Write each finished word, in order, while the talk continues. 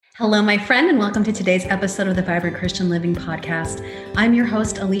Hello, my friend, and welcome to today's episode of the Vibrant Christian Living Podcast. I'm your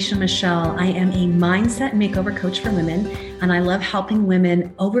host, Alicia Michelle. I am a mindset makeover coach for women, and I love helping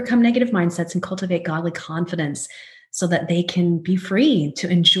women overcome negative mindsets and cultivate godly confidence so that they can be free to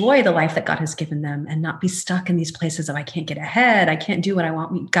enjoy the life that God has given them and not be stuck in these places of I can't get ahead, I can't do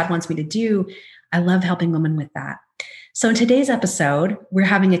what God wants me to do. I love helping women with that. So in today's episode, we're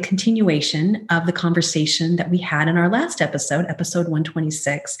having a continuation of the conversation that we had in our last episode, episode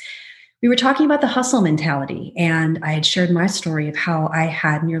 126. We were talking about the hustle mentality, and I had shared my story of how I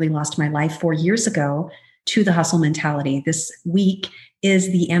had nearly lost my life 4 years ago to the hustle mentality. This week is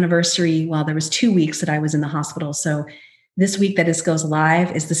the anniversary. Well, there was 2 weeks that I was in the hospital. So this week that this goes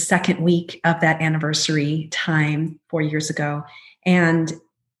live is the second week of that anniversary time 4 years ago. And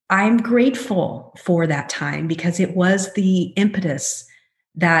I'm grateful for that time because it was the impetus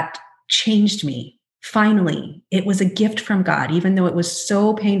that changed me. Finally, it was a gift from God, even though it was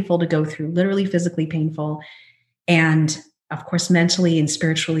so painful to go through, literally physically painful. And of course, mentally and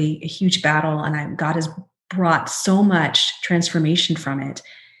spiritually, a huge battle. And God has brought so much transformation from it.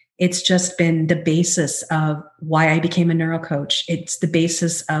 It's just been the basis of why I became a neurocoach. It's the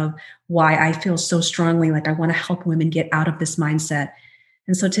basis of why I feel so strongly like I want to help women get out of this mindset.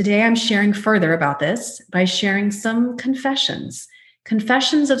 And so today I'm sharing further about this by sharing some confessions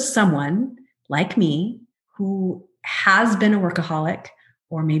of someone like me who has been a workaholic,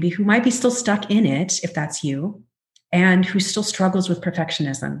 or maybe who might be still stuck in it, if that's you, and who still struggles with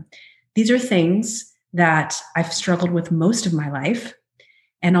perfectionism. These are things that I've struggled with most of my life.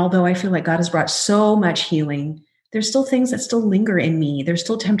 And although I feel like God has brought so much healing, there's still things that still linger in me. There's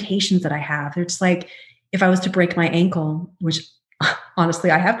still temptations that I have. It's like if I was to break my ankle, which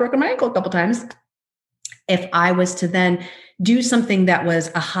honestly, I have broken my ankle a couple times. If I was to then do something that was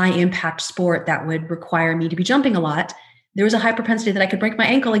a high impact sport that would require me to be jumping a lot, there was a high propensity that I could break my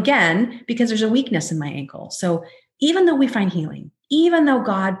ankle again because there's a weakness in my ankle. So even though we find healing, even though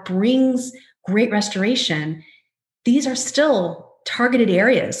God brings great restoration, these are still targeted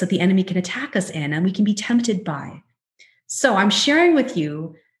areas that the enemy can attack us in and we can be tempted by. So I'm sharing with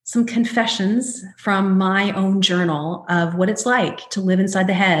you some confessions from my own journal of what it's like to live inside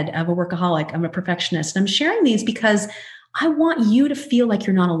the head of a workaholic. I'm a perfectionist. I'm sharing these because I want you to feel like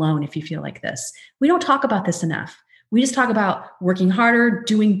you're not alone if you feel like this. We don't talk about this enough. We just talk about working harder,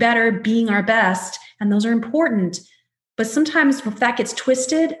 doing better, being our best, and those are important. But sometimes if that gets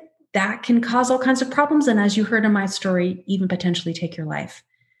twisted, that can cause all kinds of problems. And as you heard in my story, even potentially take your life.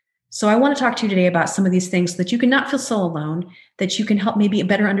 So I want to talk to you today about some of these things so that you can not feel so alone, that you can help maybe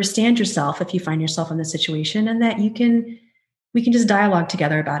better understand yourself if you find yourself in this situation, and that we can just dialogue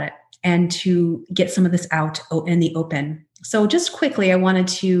together about it and to get some of this out in the open. So just quickly, I wanted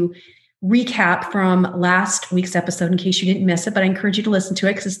to recap from last week's episode in case you didn't miss it, but I encourage you to listen to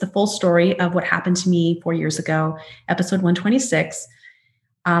it because it's the full story of what happened to me 4 years ago, episode 126.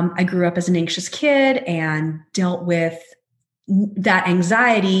 I grew up as an anxious kid and dealt with that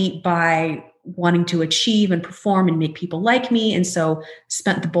anxiety by wanting to achieve and perform and make people like me. And so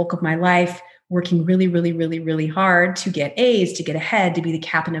spent the bulk of my life working really, really, really, really hard to get A's, to get ahead, to be the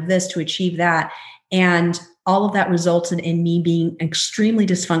captain of this, to achieve that. And all of that resulted in me being extremely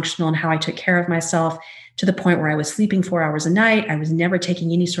dysfunctional in how I took care of myself to the point where I was sleeping 4 hours a night. I was never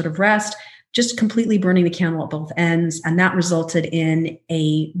taking any sort of rest, just completely burning the candle at both ends. And that resulted in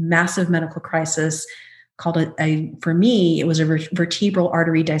a massive medical crisis called for me, it was a vertebral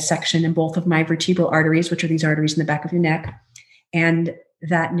artery dissection in both of my vertebral arteries, which are these arteries in the back of your neck. And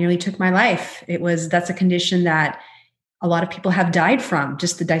that nearly took my life. That's a condition that a lot of people have died from,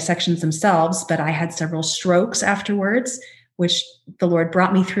 just the dissections themselves. But I had several strokes afterwards, which the Lord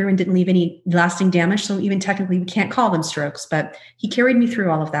brought me through and didn't leave any lasting damage. So even technically, we can't call them strokes, but He carried me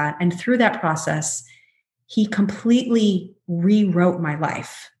through all of that. And through that process, He completely rewrote my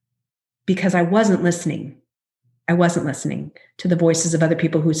life. Because I wasn't listening. I wasn't listening to the voices of other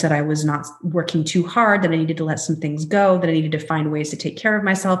people who said I was not working too hard, that I needed to let some things go, that I needed to find ways to take care of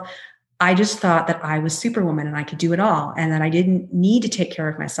myself. I just thought that I was Superwoman and I could do it all and that I didn't need to take care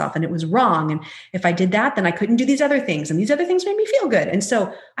of myself and it was wrong. And if I did that, then I couldn't do these other things. And these other things made me feel good. And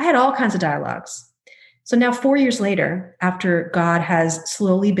so I had all kinds of dialogues. So now 4 years later, after God has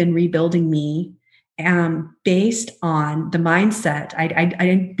slowly been rebuilding me, based on the mindset,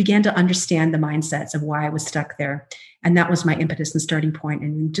 I began to understand the mindsets of why I was stuck there. And that was my impetus and starting point.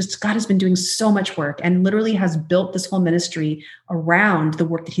 And just God has been doing so much work and literally has built this whole ministry around the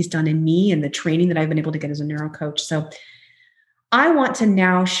work that He's done in me and the training that I've been able to get as a neuro coach. So I want to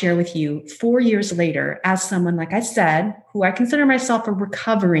now share with you 4 years later, as someone, like I said, who I consider myself a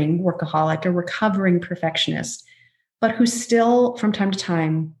recovering workaholic, a recovering perfectionist, but who still from time to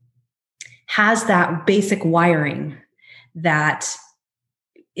time has that basic wiring that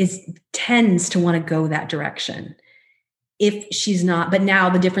tends to want to go that direction. If she's not, but now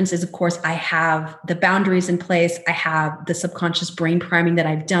the difference is, of course, I have the boundaries in place. I have the subconscious brain priming that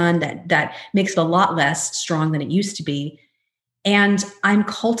I've done that makes it a lot less strong than it used to be. And I'm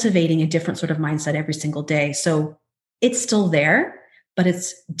cultivating a different sort of mindset every single day. So it's still there, but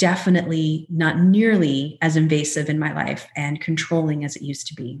it's definitely not nearly as invasive in my life and controlling as it used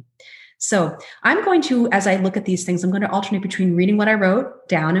to be. So I'm going to, as I look at these things, I'm going to alternate between reading what I wrote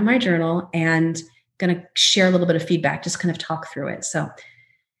down in my journal and going to share a little bit of feedback, just kind of talk through it. So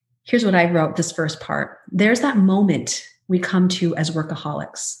here's what I wrote, this first part. There's that moment we come to as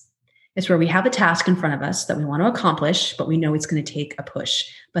workaholics. It's where we have a task in front of us that we want to accomplish, but we know it's going to take a push.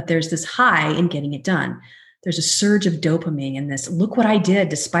 But there's this high in getting it done. There's a surge of dopamine in this. Look what I did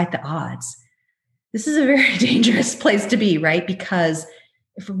despite the odds. This is a very dangerous place to be, right? Because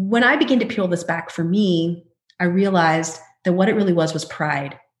when I begin to peel this back for me, I realized that what it really was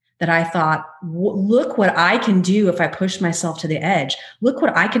pride. That I thought, look what I can do if I push myself to the edge. Look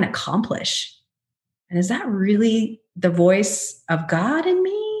what I can accomplish. And is that really the voice of God in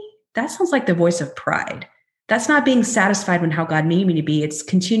me? That sounds like the voice of pride. That's not being satisfied with how God made me to be. It's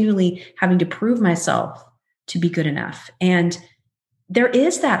continually having to prove myself to be good enough. And there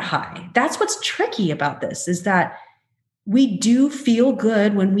is that high. That's what's tricky about this, is that we do feel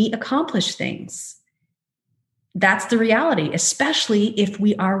good when we accomplish things. That's the reality, especially if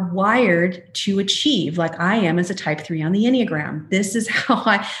we are wired to achieve, like I am as a type 3 on the Enneagram. This is how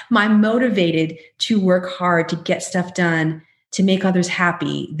I'm motivated to work hard, to get stuff done, to make others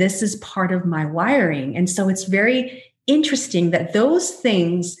happy. This is part of my wiring. And so it's very interesting that those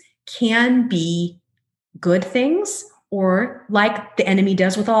things can be good things, or like the enemy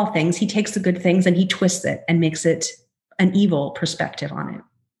does with all things, he takes the good things and he twists it and makes it an evil perspective on it.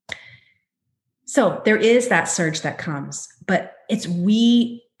 So there is that surge that comes, but it's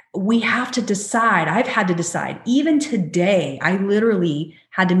we have to decide. I've had to decide. Even today, I literally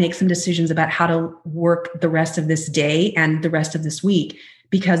had to make some decisions about how to work the rest of this day and the rest of this week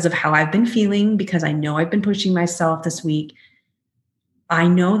because of how I've been feeling, because I know I've been pushing myself this week. I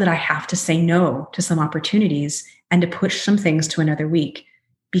know that I have to say no to some opportunities and to push some things to another week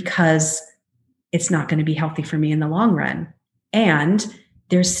because it's not going to be healthy for me in the long run. And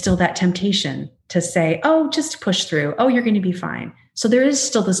there's still that temptation to say, oh, just push through. Oh, you're going to be fine. So there is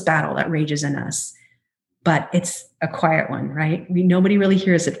still this battle that rages in us, but it's a quiet one, right? Nobody really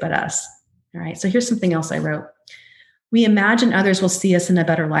hears it but us. All right. So here's something else I wrote. We imagine others will see us in a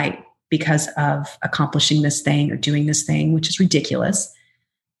better light because of accomplishing this thing or doing this thing, which is ridiculous.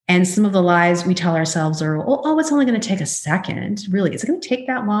 And some of the lies we tell ourselves are, oh, it's only going to take a second. Really, is it going to take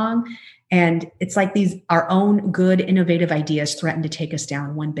that long? And it's like our own good, innovative ideas threaten to take us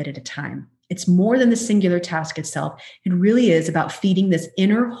down one bit at a time. It's more than the singular task itself. It really is about feeding this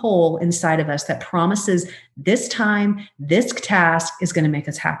inner hole inside of us that promises this time, this task is going to make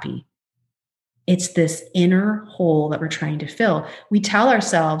us happy. It's this inner hole that we're trying to fill. We tell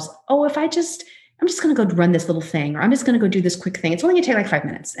ourselves, oh, I'm just going to go run this little thing, or I'm just going to go do this quick thing. It's only going to take like 5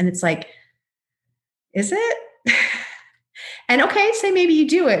 minutes. And it's like, is it? And okay, say maybe you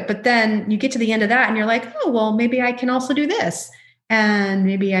do it, but then you get to the end of that and you're like, oh, well, maybe I can also do this. And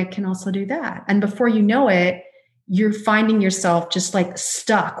maybe I can also do that. And before you know it, you're finding yourself just like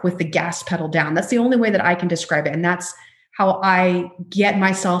stuck with the gas pedal down. That's the only way that I can describe it. And that's how I get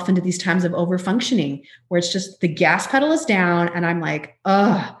myself into these times of overfunctioning, where it's just the gas pedal is down and I'm like,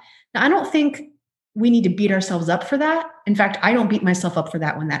 ugh. Now, I don't think we need to beat ourselves up for that. In fact, I don't beat myself up for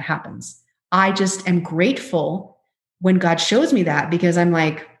that when that happens. I just am grateful when God shows me that, because I'm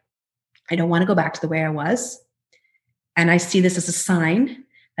like, I don't want to go back to the way I was. And I see this as a sign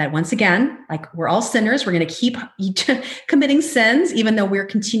that once again, like we're all sinners, we're going to keep committing sins, even though we're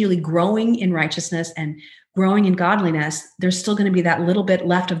continually growing in righteousness and growing in godliness. There's still going to be that little bit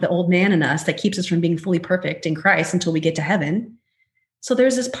left of the old man in us that keeps us from being fully perfect in Christ until we get to heaven. So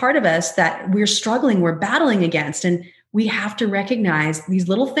there's this part of us that we're struggling, we're battling against, and we have to recognize these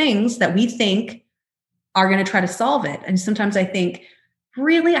little things that we think are going to try to solve it. And sometimes I think,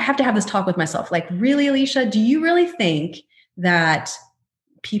 really, I have to have this talk with myself. Like, really, Alicia, do you really think that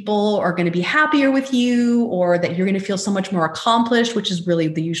people are going to be happier with you, or that you're going to feel so much more accomplished, which is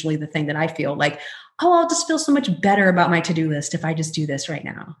really usually the thing that I feel like, oh, I'll just feel so much better about my to-do list if I just do this right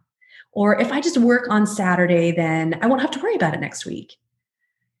now. Or if I just work on Saturday, then I won't have to worry about it next week.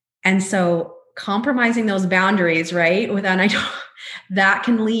 And so compromising those boundaries, right? That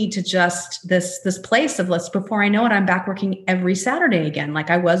can lead to just this place of, before I know it, I'm back working every Saturday again, like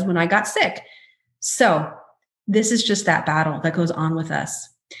I was when I got sick. So this is just that battle that goes on with us.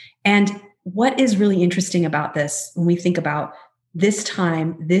 And what is really interesting about this when we think about this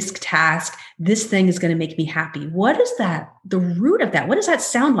time, this task, this thing is going to make me happy. What is that? The root of that? What does that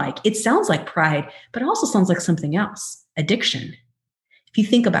sound like? It sounds like pride, but it also sounds like something else, addiction. If you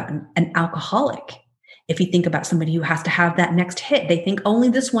think about an alcoholic, if you think about somebody who has to have that next hit, they think only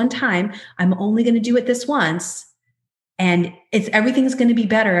this one time, I'm only going to do it this once. And everything's going to be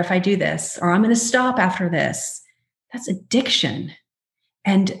better if I do this, or I'm going to stop after this. That's addiction.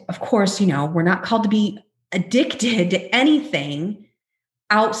 And of course, we're not called to be addicted to anything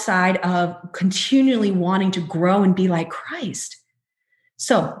outside of continually wanting to grow and be like Christ.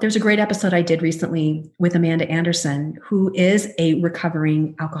 So there's a great episode I did recently with Amanda Anderson, who is a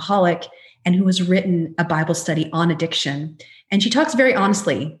recovering alcoholic and who has written a Bible study on addiction. And she talks very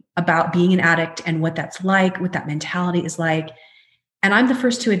honestly about being an addict and what that's like, what that mentality is like. And I'm the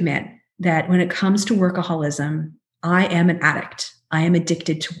first to admit that when it comes to workaholism, I am an addict. I am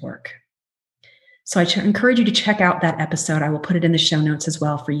addicted to work. So I encourage you to check out that episode. I will put it in the show notes as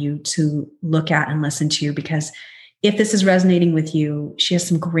well for you to look at and listen to, because if this is resonating with you, she has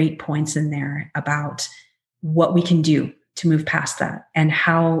some great points in there about what we can do to move past that and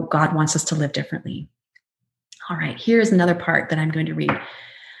how God wants us to live differently. All right, here's another part that I'm going to read.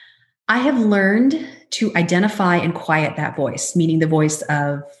 I have learned to identify and quiet that voice, meaning the voice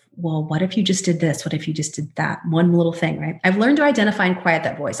of, well, what if you just did this? What if you just did that? One little thing, right? I've learned to identify and quiet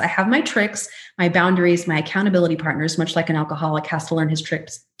that voice. I have my tricks, my boundaries, my accountability partners, much like an alcoholic has to learn his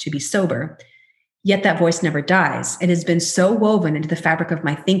tricks to be sober. Yet that voice never dies. It has been so woven into the fabric of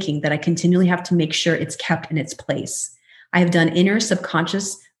my thinking that I continually have to make sure it's kept in its place. I have done inner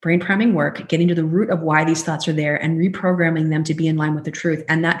subconscious brain priming work, getting to the root of why these thoughts are there and reprogramming them to be in line with the truth.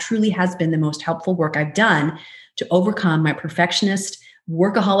 And that truly has been the most helpful work I've done to overcome my perfectionist,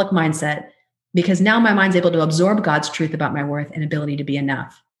 workaholic mindset, because now my mind's able to absorb God's truth about my worth and ability to be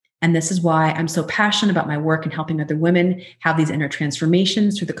enough. And this is why I'm so passionate about my work and helping other women have these inner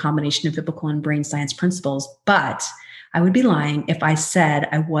transformations through the combination of biblical and brain science principles. But I would be lying if I said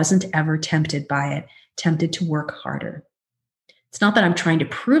I wasn't ever tempted by it, tempted to work harder. It's not that I'm trying to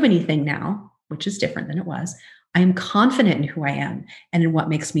prove anything now, which is different than it was. I am confident in who I am and in what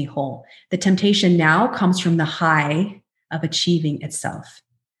makes me whole. The temptation now comes from the high of achieving itself.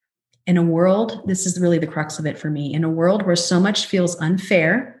 In a world, this is really the crux of it for me, in a world where so much feels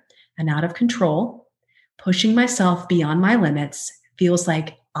unfair and out of control, pushing myself beyond my limits feels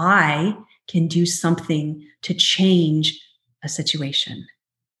like I can do something to change a situation.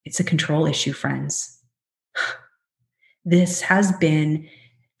 It's a control issue, friends. This has been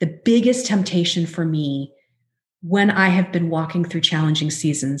the biggest temptation for me when I have been walking through challenging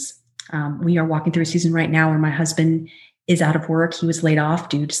seasons. We are walking through a season right now where my husband is out of work. He was laid off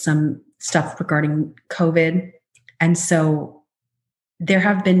due to some stuff regarding COVID. And so there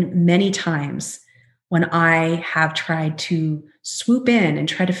have been many times when I have tried to swoop in and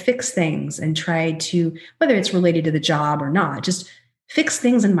try to fix things and try to, whether it's related to the job or not, just fix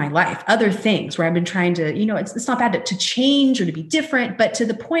things in my life, other things where I've been trying to, it's not bad to change or to be different, but to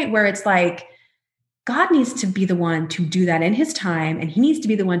the point where it's like, God needs to be the one to do that in his time, and he needs to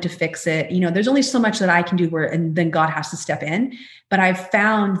be the one to fix it. There's only so much that I can do and then God has to step in. But I've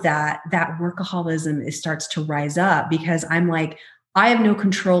found that workaholism starts to rise up because I'm like, I have no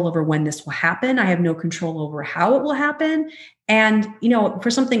control over when this will happen. I have no control over how it will happen. And, for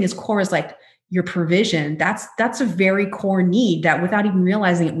something as core as like your provision, that's a very core need that without even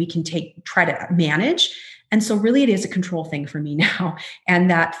realizing it, we can try to manage. And so really it is a control thing for me now. And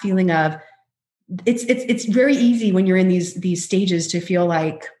that feeling of, it's very easy when you're in these stages to feel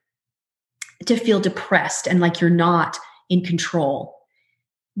depressed and like you're not in control.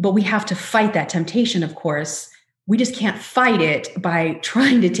 But we have to fight that temptation, of course. We just can't fight it by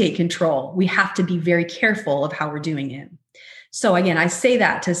trying to take control. We have to be very careful of how we're doing it. So again, I say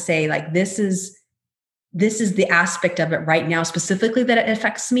that to say like this is the aspect of it right now specifically that it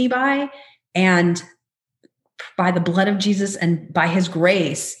affects me by. And by the blood of Jesus and by his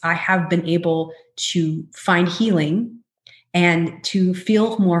grace, I have been able to find healing and to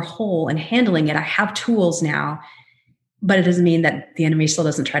feel more whole and handling it. I have tools now, but it doesn't mean that the enemy still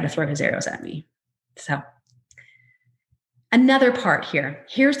doesn't try to throw his arrows at me. So another part here.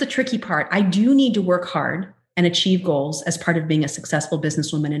 Here's the tricky part. I do need to work hard and achieve goals as part of being a successful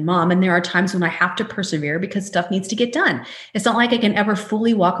businesswoman and mom. And there are times when I have to persevere because stuff needs to get done. It's not like I can ever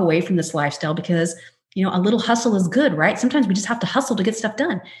fully walk away from this lifestyle because a little hustle is good, right? Sometimes we just have to hustle to get stuff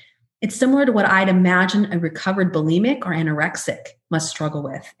done. It's similar to what I'd imagine a recovered bulimic or anorexic must struggle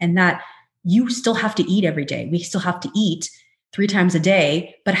with, and that you still have to eat every day. We still have to eat 3 times a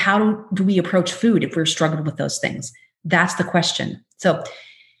day, but how do we approach food if we're struggling with those things? That's the question. So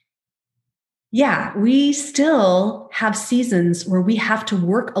Yeah, we still have seasons where we have to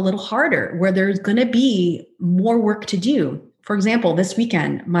work a little harder, where there's going to be more work to do. For example, this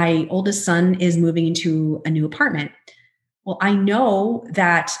weekend, my oldest son is moving into a new apartment. Well, I know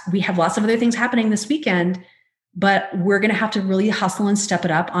that we have lots of other things happening this weekend, but we're going to have to really hustle and step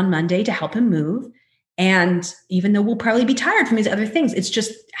it up on Monday to help him move. And even though we'll probably be tired from these other things, it's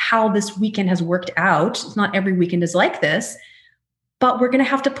just how this weekend has worked out. It's not every weekend is like this, but we're going to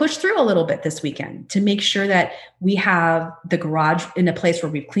have to push through a little bit this weekend to make sure that we have the garage in a place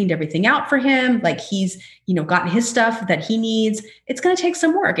where we've cleaned everything out for him. Like he's, gotten his stuff that he needs. It's going to take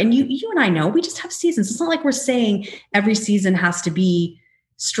some work. And you and I know we just have seasons. It's not like we're saying every season has to be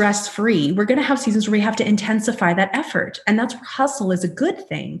stress-free. We're going to have seasons where we have to intensify that effort. And that's where hustle is a good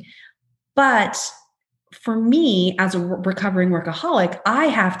thing. But for me, as a recovering workaholic, I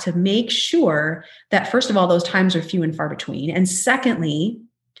have to make sure that, first of all, those times are few and far between. And secondly,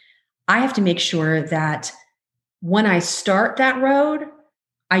 I have to make sure that when I start that road,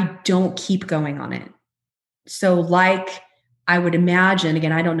 I don't keep going on it. So like I would imagine,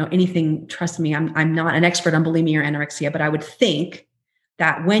 again, I don't know anything, trust me, I'm not an expert on bulimia or anorexia, but I would think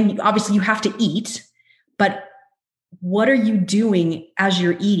that obviously you have to eat, but what are you doing as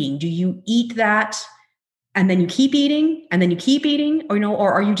you're eating? Do you eat that and then you keep eating and then you keep eating,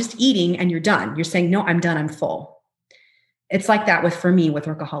 or are you just eating and you're done? You're saying, no, I'm done. I'm full. It's like that for me with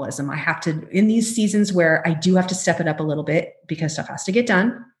workaholism. I have to, in these seasons where I do have to step it up a little bit because stuff has to get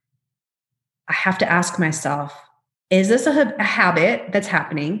done, I have to ask myself, is this a habit that's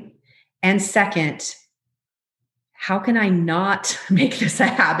happening? And second, how can I not make this a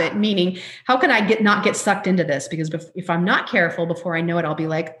habit? Meaning, how can I not get sucked into this? Because if I'm not careful, before I know it, I'll be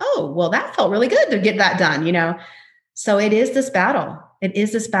like, oh, well, that felt really good to get that done, So it is this battle. It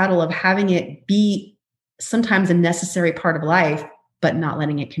is this battle of having it be sometimes a necessary part of life, but not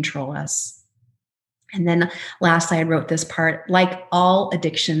letting it control us. And then lastly, I wrote this part, like all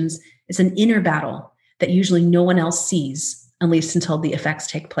addictions, it's an inner battle that usually no one else sees, at least until the effects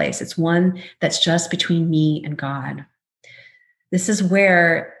take place. It's one that's just between me and God. This is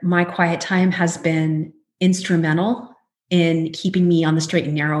where my quiet time has been instrumental in keeping me on the straight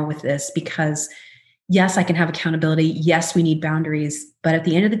and narrow with this, because yes, I can have accountability. Yes, we need boundaries. But at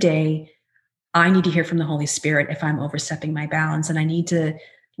the end of the day, I need to hear from the Holy Spirit if I'm overstepping my bounds. And I need to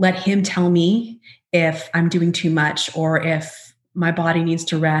let him tell me if I'm doing too much, or if my body needs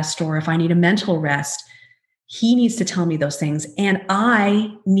to rest, or if I need a mental rest. He needs to tell me those things. And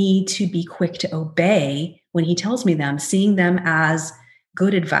I need to be quick to obey when he tells me them, seeing them as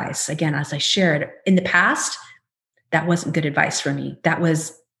good advice. Again, as I shared in the past, that wasn't good advice for me. That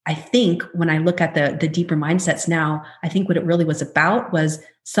was, I think, when I look at the deeper mindsets now, I think what it really was about was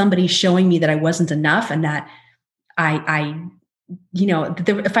somebody showing me that I wasn't enough, and that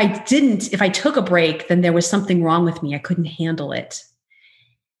if I took a break, then there was something wrong with me. I couldn't handle it.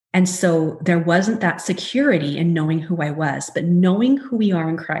 And so there wasn't that security in knowing who I was, but knowing who we are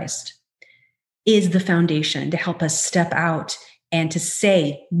in Christ is the foundation to help us step out and to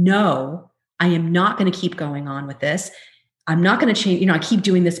say, no, I am not going to keep going on with this. I'm not going to change, I keep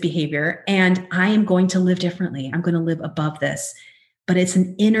doing this behavior, and I am going to live differently. I'm going to live above this. But it's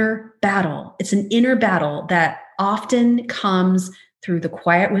an inner battle. It's an inner battle that often comes through the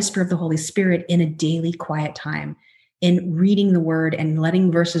quiet whisper of the Holy Spirit in a daily quiet time, in reading the word and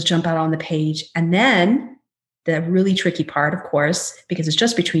letting verses jump out on the page. And then the really tricky part, of course, because it's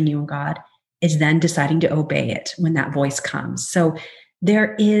just between you and God, is then deciding to obey it when that voice comes. So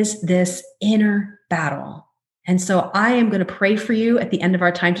there is this inner battle. And so I am going to pray for you at the end of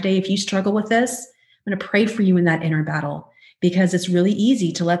our time today. If you struggle with this, I'm going to pray for you in that inner battle, because it's really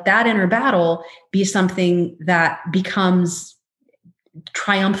easy to let that inner battle be something that becomes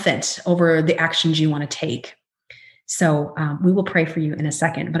triumphant over the actions you want to take. So we will pray for you in a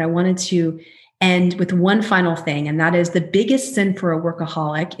second, but I wanted to end with one final thing, and that is the biggest sin for a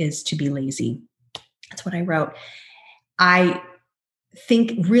workaholic is to be lazy. That's what I wrote. I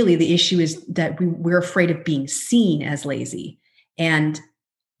think really the issue is that we're afraid of being seen as lazy. And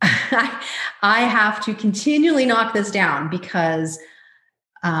I have to continually knock this down, because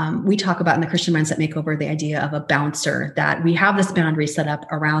we talk about in the Christian Mindset Makeover the idea of a bouncer, that we have this boundary set up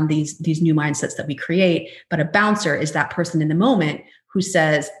around these new mindsets that we create. But a bouncer is that person in the moment who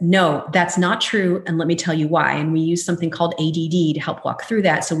says, no, that's not true. And let me tell you why. And we use something called ADD to help walk through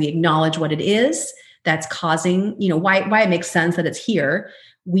that. So we acknowledge what it is that's causing, why it makes sense that it's here.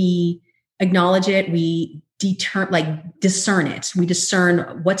 We acknowledge it. We discern it. We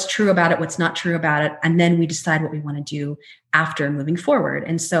discern what's true about it, what's not true about it. And then we decide what we want to do after moving forward.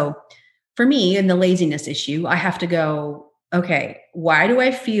 And so for me, in the laziness issue, I have to go, okay, why do I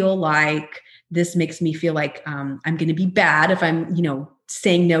feel like This makes me feel like I'm going to be bad if I'm,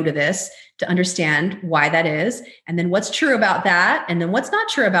 saying no to this, to understand why that is. And then what's true about that? And then what's not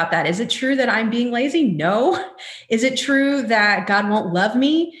true about that? Is it true that I'm being lazy? No. Is it true that God won't love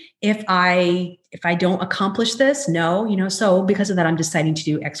me if I don't accomplish this? No. So because of that, I'm deciding to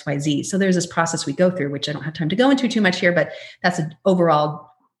do X, Y, Z. So there's this process we go through, which I don't have time to go into too much here, but that's an overall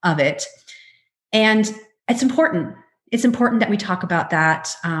of it. And it's important. It's important that we talk about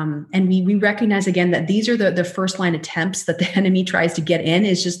that. And we recognize again that these are the first line attempts that the enemy tries to get in,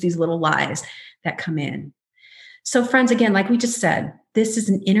 is just these little lies that come in. So friends, again, like we just said, this is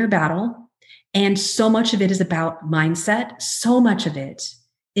an inner battle. And so much of it is about mindset. So much of it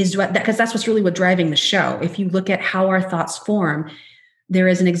is because that's what's really driving the show. If you look at how our thoughts form, there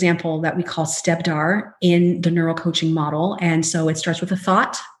is an example that we call STEPDAR in the neurocoaching model. And so it starts with a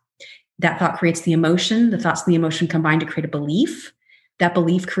thought. That thought creates the emotion. The thoughts and the emotion combine to create a belief. That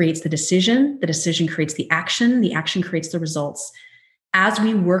belief creates the decision. The decision creates the action. The action creates the results. As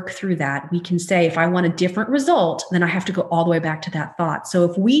we work through that, we can say, if I want a different result, then I have to go all the way back to that thought. So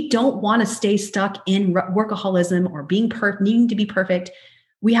if we don't want to stay stuck in workaholism or needing to be perfect,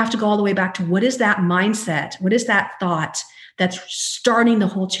 we have to go all the way back to, what is that mindset? What is that thought that's starting the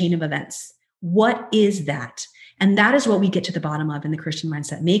whole chain of events? What is that? And that is what we get to the bottom of in the Christian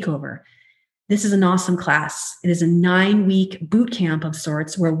Mindset Makeover. This is an awesome class. It is a 9-week boot camp of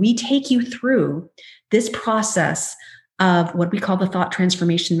sorts where we take you through this process of what we call the thought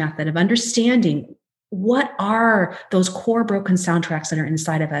transformation method, of understanding what are those core broken soundtracks that are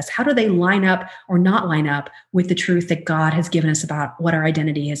inside of us. How do they line up or not line up with the truth that God has given us about what our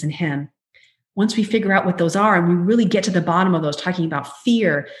identity is in Him? Once we figure out what those are and we really get to the bottom of those, talking about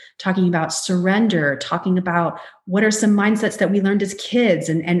fear, talking about surrender, talking about what are some mindsets that we learned as kids,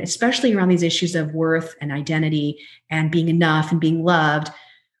 and especially around these issues of worth and identity and being enough and being loved,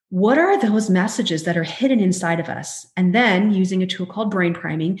 what are those messages that are hidden inside of us? And then using a tool called brain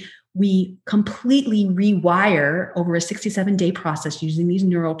priming, we completely rewire over a 67-day process using these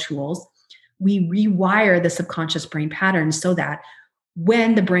neural tools. We rewire the subconscious brain patterns so that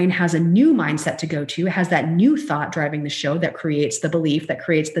when the brain has a new mindset to go to, it has that new thought driving the show that creates the belief, that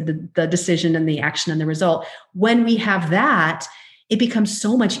creates the decision and the action and the result. When we have that, it becomes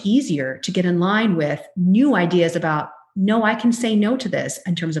so much easier to get in line with new ideas about, no, I can say no to this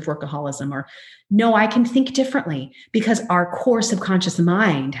in terms of workaholism, or no, I can think differently because our core subconscious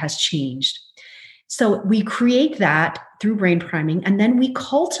mind has changed. So we create that through brain priming, and then we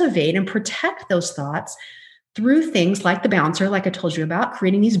cultivate and protect those thoughts through things like the bouncer, like I told you about,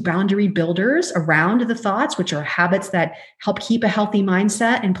 creating these boundary builders around the thoughts, which are habits that help keep a healthy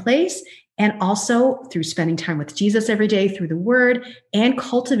mindset in place, and also through spending time with Jesus every day, through the Word, and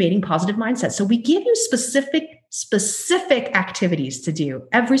cultivating positive mindset. So we give you specific activities to do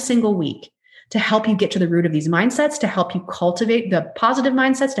every single week to help you get to the root of these mindsets, to help you cultivate the positive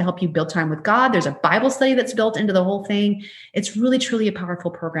mindsets, to help you build time with God. There's a Bible study that's built into the whole thing. It's really, truly a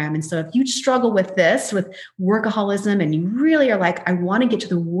powerful program. And so if you struggle with this, with workaholism, and you really are like, I want to get to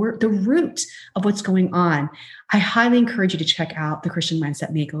the root of what's going on, I highly encourage you to check out the Christian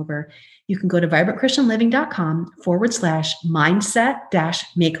Mindset Makeover. You can go to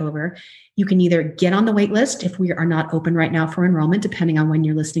vibrantchristianliving.com/mindset-makeover. You can either get on the wait list if we are not open right now for enrollment, depending on when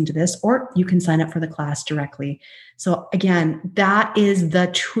you're listening to this, or you can sign up for the class directly. So again, that is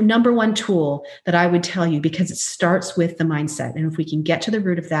the number one tool that I would tell you, because it starts with the mindset. And if we can get to the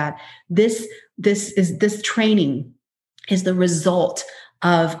root of that, this training is the result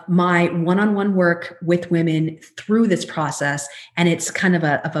of my one-on-one work with women through this process. And it's kind of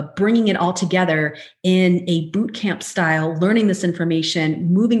a bringing it all together in a boot camp style, learning this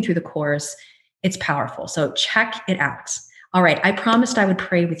information, moving through the course. It's powerful. So check it out. All right. I promised I would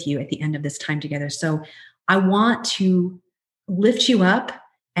pray with you at the end of this time together. So I want to lift you up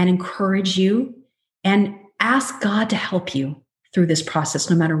and encourage you and ask God to help you through this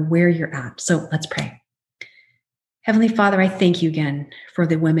process, no matter where you're at. So let's pray. Heavenly Father, I thank you again for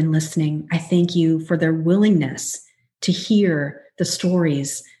the women listening. I thank you for their willingness to hear the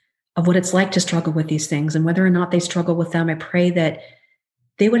stories of what it's like to struggle with these things, and whether or not they struggle with them. I pray that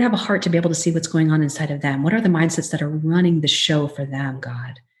they would have a heart to be able to see what's going on inside of them. What are the mindsets that are running the show for them,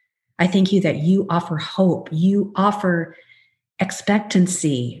 God? I thank you that you offer hope. You offer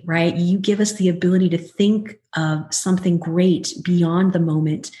expectancy, right? You give us the ability to think of something great beyond the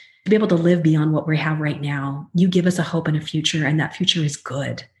moment, to be able to live beyond what we have right now. You give us a hope and a future, and that future is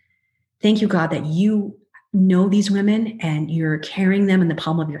good. Thank you, God, that you know these women and you're carrying them in the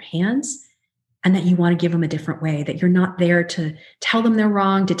palm of your hands, and that you want to give them a different way, that you're not there to tell them they're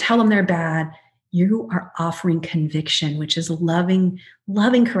wrong, to tell them they're bad. you are offering conviction, which is loving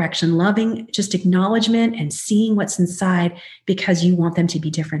correction, loving just acknowledgement and seeing what's inside because you want them to be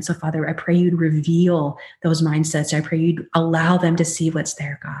different. So Father, I pray you'd reveal those mindsets. I pray you'd allow them to see what's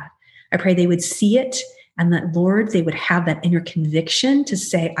there, God. I pray they would see it and that, Lord, they would have that inner conviction to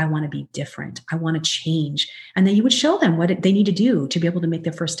say, I want to be different. I want to change. And that you would show them what they need to do to be able to make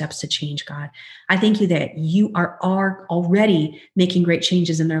the first steps to change, God. I thank you that you are already making great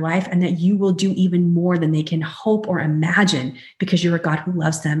changes in their life and that you will do even more than they can hope or imagine because you're a God who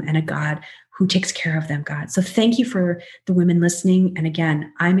loves them and a God who takes care of them, God. So thank you for the women listening. And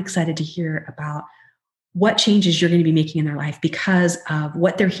again, I'm excited to hear about what changes you're going to be making in their life because of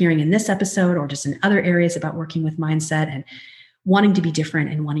what they're hearing in this episode or just in other areas about working with mindset and wanting to be different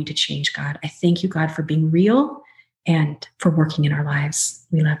and wanting to change, God. I thank you, God, for being real and for working in our lives.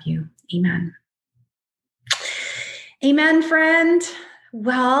 We love you. Amen. Amen, friend.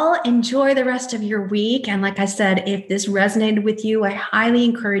 Well, enjoy the rest of your week. And like I said, if this resonated with you, I highly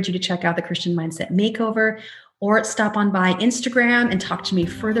encourage you to check out the Christian Mindset Makeover or stop on by Instagram and talk to me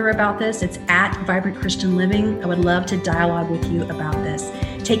further about this. It's at Vibrant Christian Living. I would love to dialogue with you about this.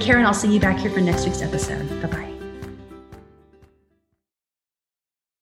 Take care, and I'll see you back here for next week's episode. Bye-bye.